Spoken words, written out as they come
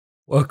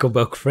Welcome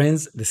back,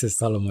 friends. This is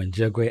Solomon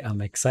Jagwe.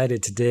 I'm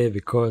excited today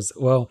because,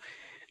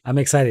 I'm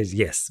excited,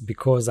 yes,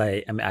 because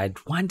I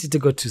wanted to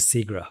go to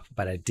SIGGRAPH,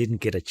 but I didn't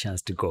get a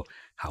chance to go.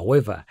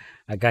 However,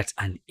 I got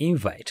an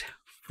invite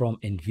from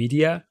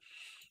Nvidia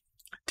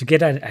to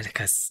get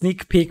a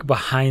sneak peek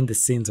behind the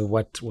scenes of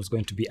what was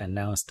going to be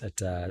announced at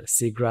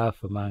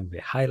SIGGRAPH, among the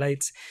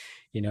highlights,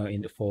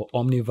 for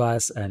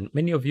Omniverse. And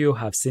many of you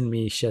have seen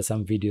me share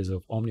some videos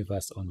of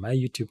Omniverse on my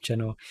YouTube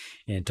channel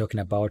and talking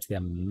about the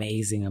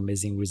amazing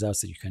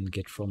results that you can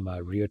get from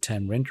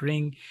real-time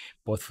rendering,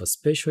 both for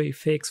special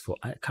effects, for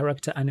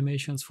character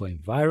animations, for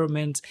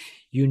environments,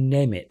 you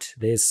name it.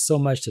 There's so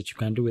much that you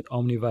can do with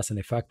Omniverse, and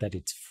the fact that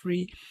it's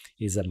free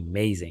is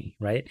amazing,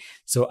 right?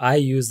 So I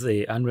use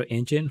the Unreal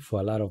Engine for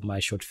a lot of my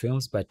short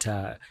films, but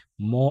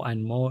more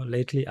and more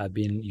lately I've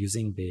been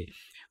using the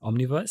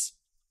Omniverse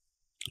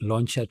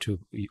launcher to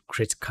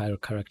create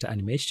character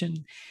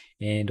animation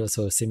and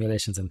also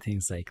simulations and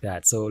things like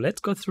that. So let's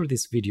go through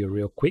this video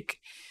real quick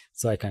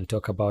so I can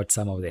talk about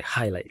some of the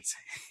highlights.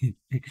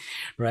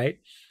 Right,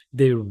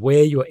 the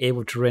way you're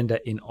able to render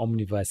in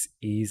Omniverse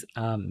is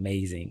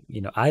amazing.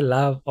 I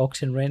love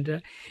Octane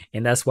render,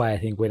 and that's why I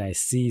think when I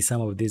see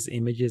some of these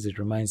images, it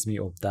reminds me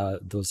of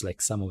those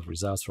like some of the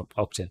results from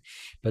Octane.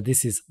 But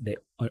this is the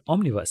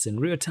Omniverse in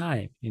real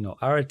time,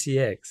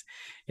 RTX,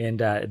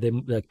 and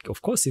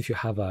of course, if you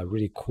have a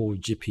really cool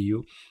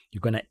GPU,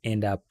 you're gonna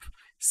end up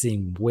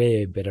seeing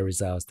way better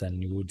results than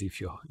you would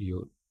if your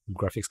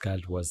graphics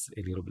card was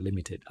a little bit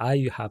limited.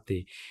 I have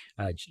the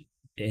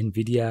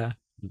Nvidia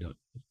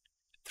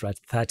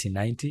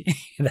 3090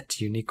 that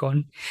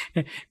unicorn.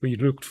 We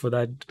looked for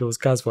those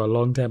cars for a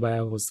long time, but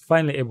I was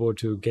finally able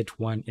to get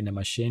one in a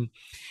machine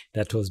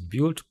that was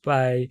built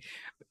by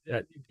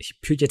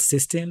Puget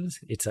Systems.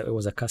 It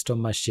was a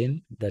custom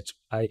machine that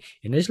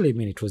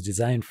it was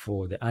designed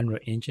for the Unreal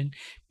Engine,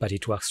 but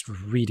it works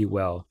really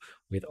well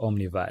with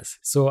Omniverse.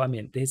 So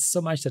there's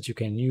so much that you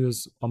can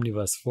use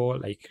Omniverse for.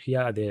 Like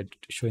here they're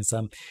showing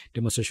some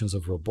demonstrations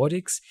of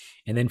robotics,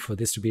 and then for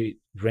this to be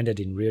rendered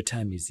in real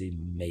time is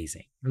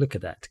amazing. Look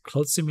at that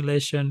cloud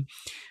simulation.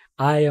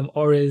 I am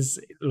always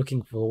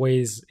looking for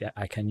ways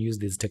I can use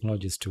these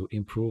technologies to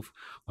improve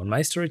on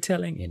my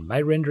storytelling and my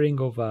rendering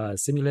of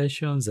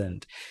simulations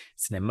and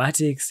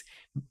cinematics.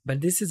 But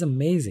this is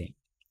amazing.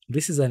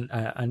 This is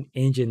an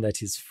engine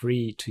that is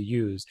free to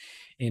use.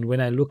 And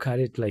when I look at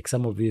it, like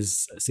some of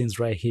these scenes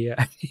right here,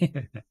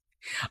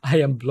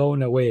 I am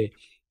blown away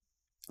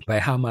by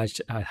how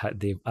much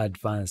they've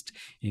advanced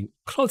in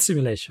cloud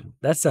simulation.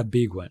 That's a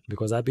big one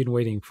because I've been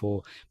waiting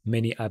for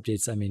many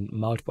updates,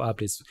 multiple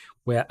updates,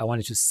 where I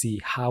wanted to see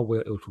how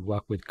well it would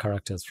work with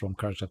characters from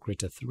Character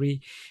Creator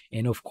 3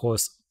 and, of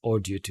course,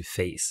 audio to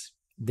face.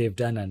 They've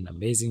done an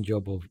amazing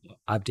job of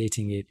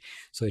updating it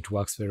so it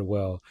works very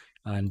well.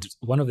 And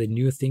one of the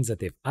new things that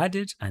they've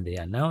added and they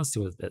announced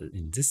was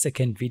in this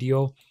second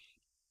video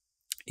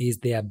is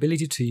the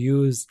ability to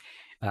use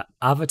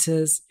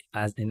avatars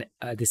as in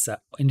this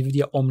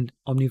Nvidia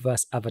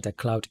Omniverse Avatar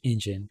Cloud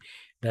Engine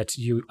that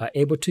you are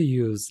able to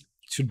use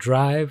to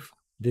drive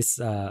this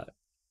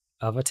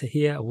avatar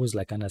here, who's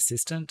like an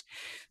assistant.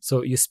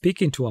 So you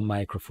speak into a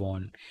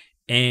microphone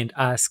and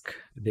ask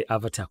the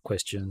avatar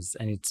questions,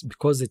 and it's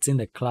because it's in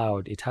the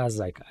cloud, it has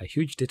like a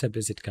huge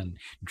database it can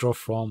draw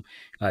from,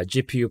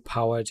 GPU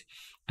powered,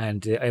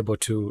 and they're able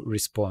to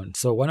respond.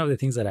 So one of the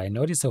things that I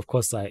noticed, of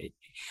course, I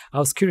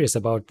was curious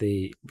about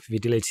the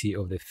fidelity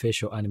of the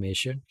facial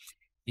animation,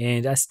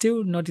 and I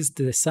still noticed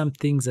there's some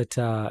things that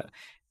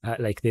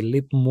like the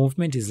lip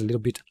movement is a little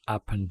bit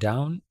up and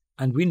down.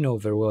 And we know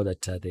very well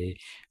that the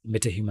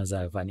metahumans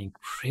have an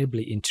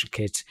incredibly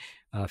intricate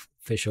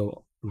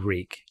facial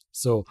rig.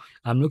 So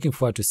I'm looking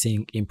forward to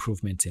seeing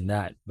improvements in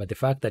that. But the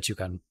fact that you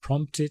can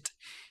prompt it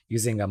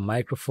using a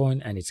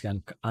microphone and it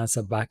can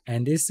answer back,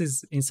 and this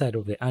is inside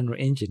of the Unreal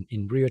Engine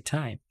in real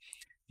time.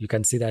 You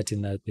can see that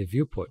in the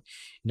viewport.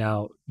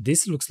 Now,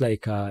 this looks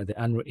like the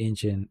Unreal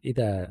Engine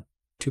either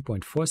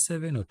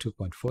 2.47 or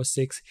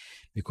 2.46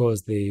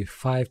 because the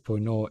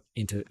 5.0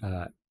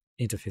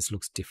 interface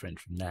looks different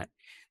from that.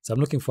 So I'm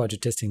looking forward to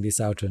testing this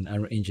out on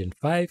Unreal Engine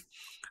 5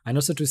 and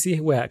also to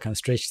see where I can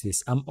stretch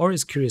this. I'm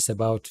always curious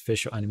about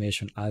facial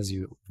animation, as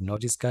you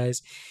notice,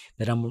 guys,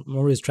 that I'm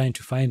always trying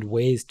to find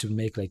ways to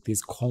make like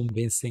these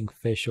convincing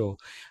facial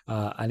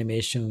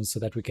animations so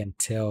that we can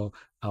tell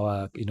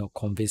our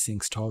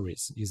convincing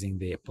stories using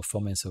the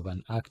performance of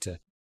an actor.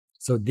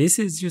 So this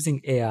is using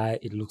AI,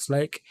 it looks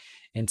like.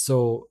 And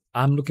so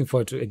I'm looking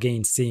forward to,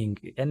 again, seeing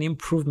an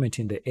improvement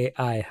in the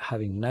AI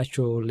having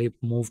natural lip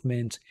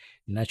movement,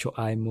 natural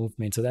eye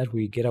movement, so that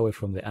we get away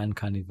from the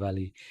uncanny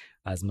valley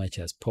as much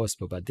as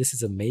possible. But this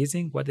is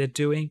amazing what they're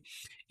doing.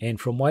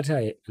 And from what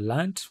I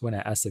learned when I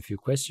asked a few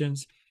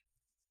questions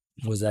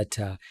was that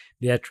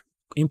they are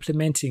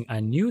implementing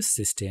a new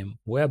system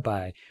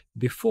whereby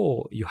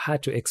before you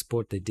had to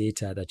export the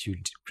data that you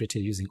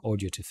created using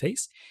audio to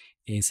face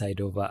inside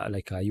of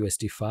like a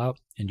USD file,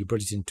 and you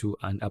brought it into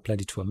and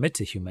applied it to a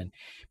MetaHuman.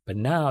 But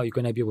now you're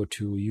going to be able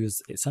to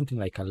use something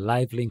like a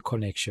live link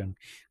connection.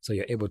 So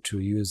you're able to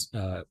use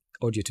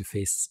audio to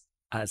face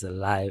as a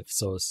live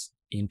source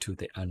into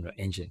the Unreal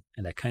Engine,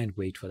 and I can't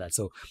wait for that.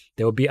 So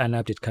there will be an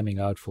update coming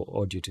out for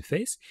audio to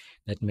face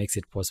that makes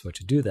it possible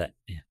to do that.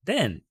 And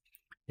then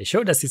they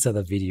showed us this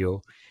other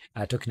video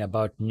talking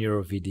about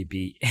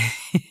Neurovdb.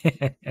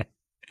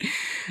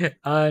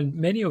 And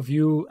many of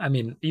you, I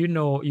mean,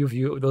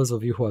 those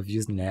of you who have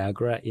used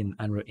Niagara in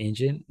Unreal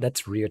Engine,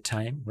 that's real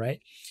time,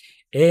 right?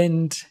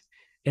 And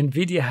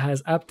Nvidia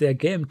has upped their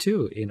game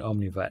too in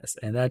Omniverse,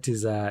 and that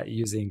is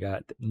using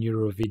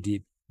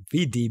Neurovdb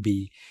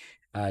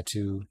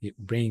to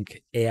bring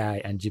AI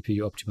and GPU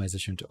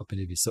optimization to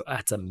OpenDB. So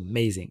that's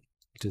amazing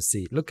to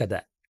see. Look at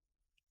that.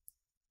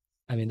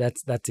 I mean,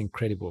 that's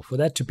incredible. For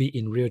that to be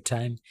in real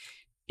time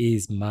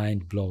is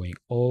mind-blowing.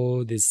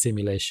 All these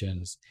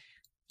simulations.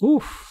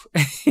 Oof.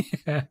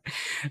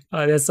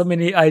 There's so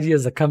many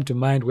ideas that come to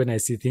mind when I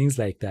see things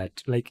like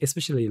that. Like,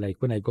 especially like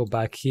when I go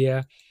back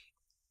here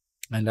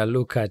and I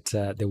look at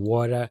the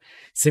water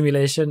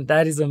simulation,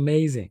 that is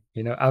amazing.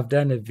 You know, I've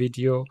done a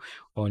video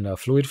on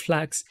fluid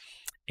flux,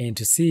 and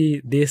to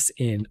see this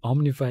in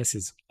Omniverse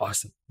is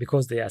awesome,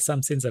 because there are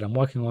some scenes that I'm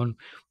working on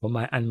for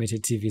my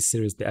animated TV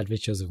series, The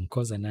Adventures of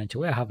Nkoza Nancha,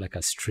 where I have like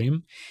a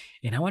stream,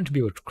 and I want to be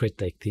able to create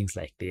like things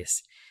like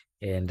this,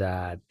 and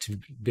to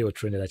be able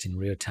to render that in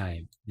real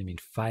time. I mean,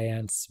 fire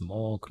and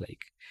smoke,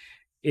 like,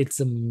 it's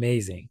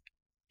amazing.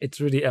 It's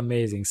really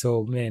amazing.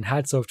 So, man,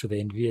 hats off to the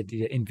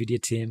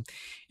NVIDIA team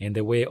and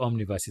the way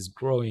Omniverse is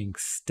growing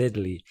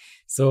steadily.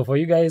 So for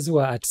you guys who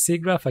are at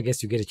SIGGRAPH, I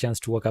guess you get a chance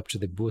to walk up to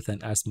the booth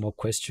and ask more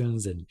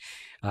questions. And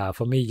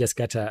for me, you just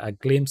got a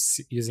glimpse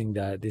using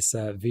this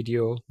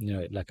video, you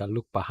know, like a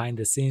look behind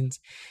the scenes.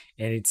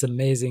 And it's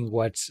amazing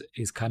what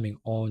is coming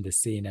on the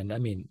scene. And I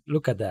mean,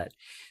 look at that.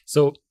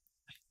 So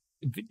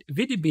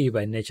VDB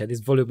by nature,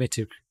 these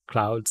volumetric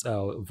clouds,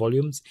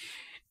 volumes,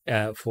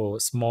 for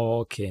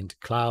smoke and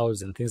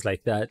clouds and things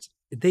like that,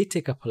 they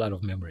take up a lot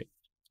of memory.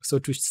 So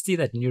to see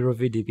that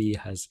Neurovdb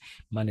has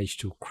managed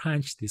to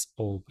crunch this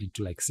all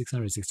into like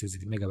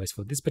 666 megabytes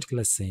for this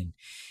particular scene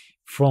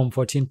from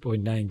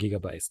 14.9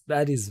 gigabytes,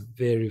 that is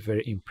very,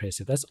 very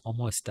impressive. That's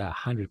almost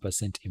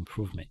 100%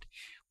 improvement,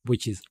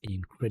 which is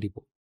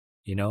incredible.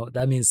 You know,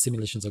 that means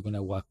simulations are going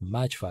to work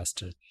much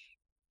faster.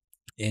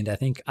 And I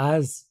think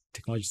as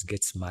technologies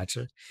get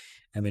smarter,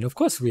 I mean, of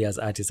course, we as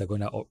artists are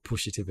going to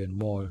push it even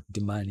more,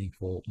 demanding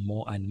for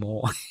more and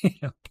more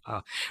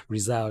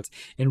results.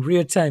 And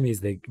real time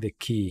is the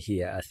key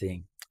here, I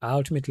think.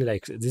 Ultimately,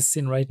 like this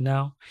scene right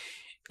now,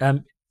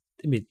 I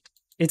mean,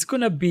 it's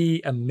going to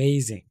be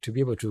amazing to be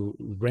able to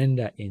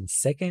render in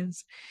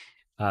seconds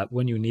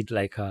when you need,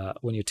 like,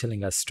 when you're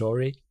telling a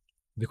story.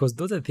 Because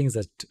those are the things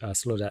that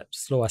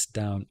slow us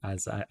down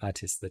as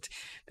artists, that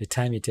the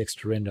time it takes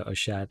to render a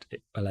shot,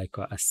 like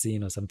a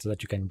scene or something, so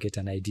that you can get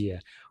an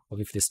idea of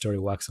if the story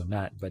works or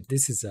not. But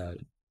this is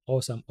an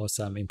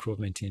awesome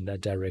improvement in that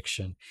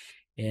direction.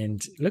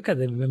 And look at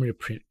the memory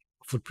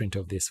footprint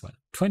of this one.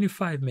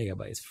 25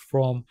 megabytes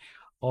from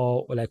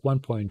like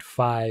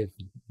 1.5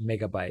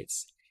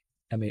 megabytes.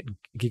 I mean,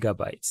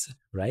 gigabytes,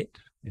 right?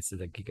 This is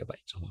a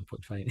gigabyte,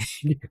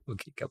 1.5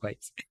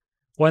 gigabytes.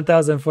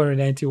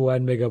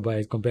 1,491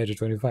 megabytes compared to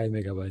 25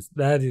 megabytes.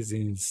 That is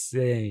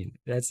insane.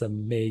 That's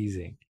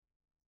amazing.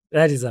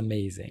 That is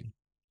amazing.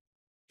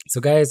 So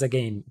guys,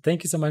 again,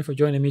 thank you so much for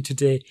joining me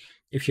today.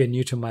 If you're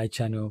new to my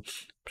channel,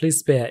 please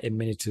spare a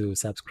minute to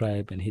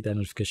subscribe and hit that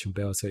notification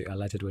bell so you're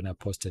alerted when I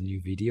post a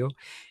new video.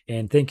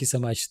 And thank you so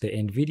much to the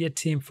NVIDIA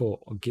team for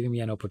giving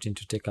me an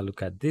opportunity to take a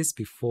look at this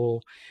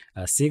before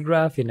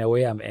SIGGRAPH. In a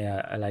way,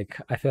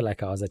 I feel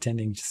like I was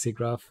attending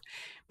SIGGRAPH,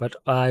 but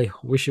I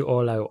wish you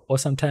all an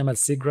awesome time at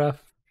SIGGRAPH.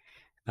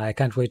 I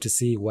can't wait to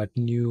see what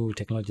new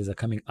technologies are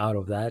coming out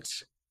of that,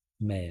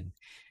 man.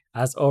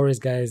 As always,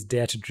 guys,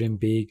 dare to dream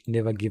big,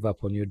 never give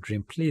up on your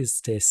dream. Please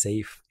stay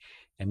safe,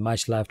 and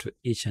much love to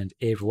each and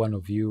every one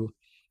of you.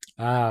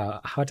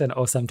 What an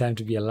awesome time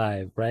to be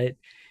alive, right?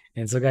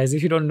 And so, guys,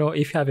 if you don't know,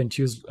 if you haven't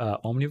used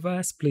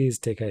Omniverse, please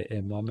take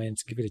a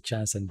moment, give it a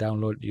chance, and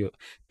download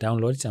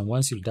it. And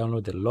once you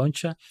download the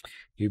launcher,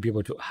 you'll be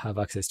able to have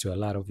access to a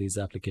lot of these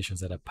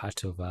applications that are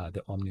part of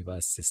the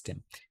Omniverse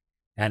system.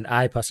 And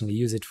I personally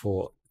use it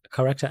for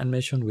character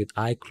animation with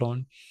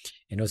iClone,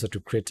 and also to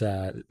create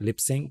a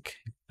lip sync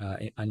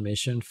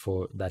animation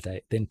for that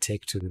I then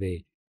take to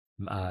the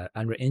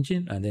Unreal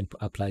Engine and then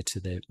apply to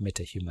the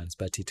MetaHumans.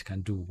 But it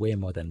can do way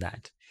more than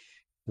that,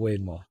 way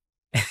more.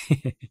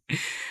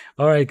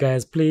 All right,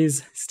 guys,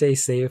 please stay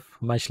safe.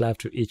 Much love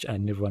to each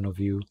and every one of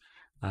you.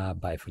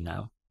 Bye for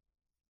now.